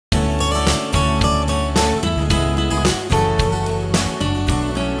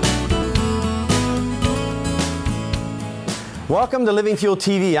Welcome to Living Fuel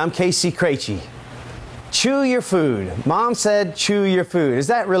TV. I'm Craichy. Chew your food. Mom said chew your food. Does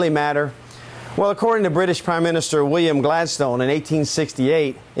that really matter? Well, according to British Prime Minister William Gladstone in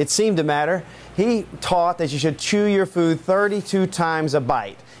 1868, it seemed to matter. He taught that you should chew your food 32 times a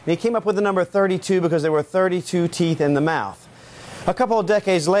bite. And he came up with the number 32 because there were 32 teeth in the mouth. A couple of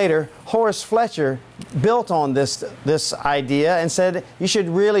decades later, Horace Fletcher built on this idea and said you should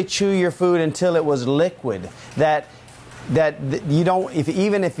really chew your food until it was liquid. That you don't,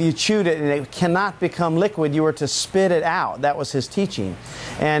 even if you chewed it and it cannot become liquid, you were to spit it out. That was his teaching.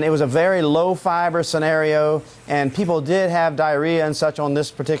 And it was a very low fiber scenario, and people did have diarrhea and such on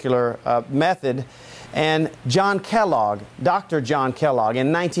this particular method. And John Kellogg, Dr. John Kellogg,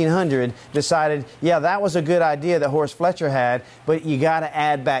 in 1900 decided, yeah, that was a good idea that Horace Fletcher had, but you got to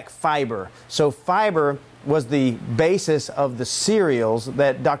add back fiber. So fiber was the basis of the cereals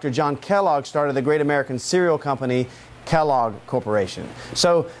that Dr. John Kellogg started, the great American cereal company, Kellogg Corporation.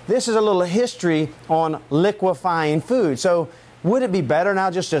 So this is a little history on liquefying food. So would it be better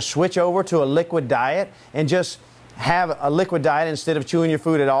now just to switch over to a liquid diet and just have a liquid diet instead of chewing your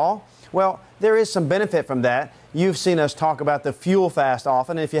food at all? Well, there is some benefit from that. You've seen us talk about the fuel fast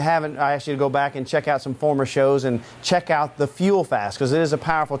often. If you haven't, I ask you to go back and check out some former shows and check out the fuel fast, because it is a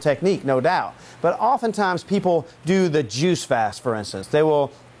powerful technique, no doubt. But oftentimes people do the juice fast, for instance. They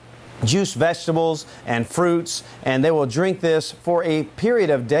will juice vegetables and fruits, and they will drink this for a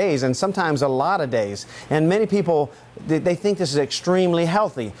period of days, and sometimes a lot of days. And many people, they think this is extremely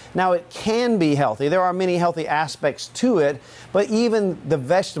healthy. Now, it can be healthy. There are many healthy aspects to it, but even the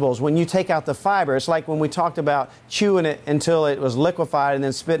vegetables, when you take out the fiber, it's like when we talked about chewing it until it was liquefied and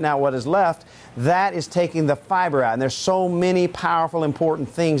then spitting out what is left. That is taking the fiber out. And there's so many powerful, important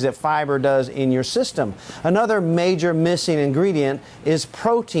things that fiber does in your system. Another major missing ingredient is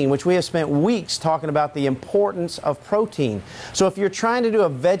protein, which we have spent weeks talking about the importance of protein. So if you're trying to do a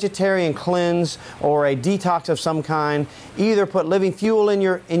vegetarian cleanse or a detox of some kind, either put Living Fuel in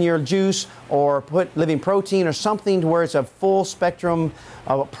your juice or put Living Protein or something to where it's a full spectrum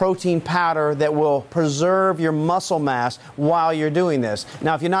of protein powder that will preserve your muscle mass while you're doing this.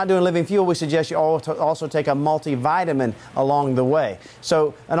 Now, if you're not doing Living Fuel, we suggest you also take a multivitamin along the way.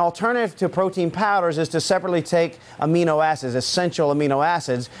 So an alternative to protein powders is to separately take amino acids, essential amino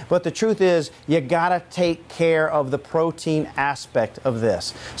acids, but the truth is you gotta take care of the protein aspect of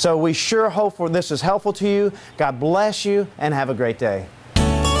this. So we sure hope this is helpful to you. God bless you and have a great day.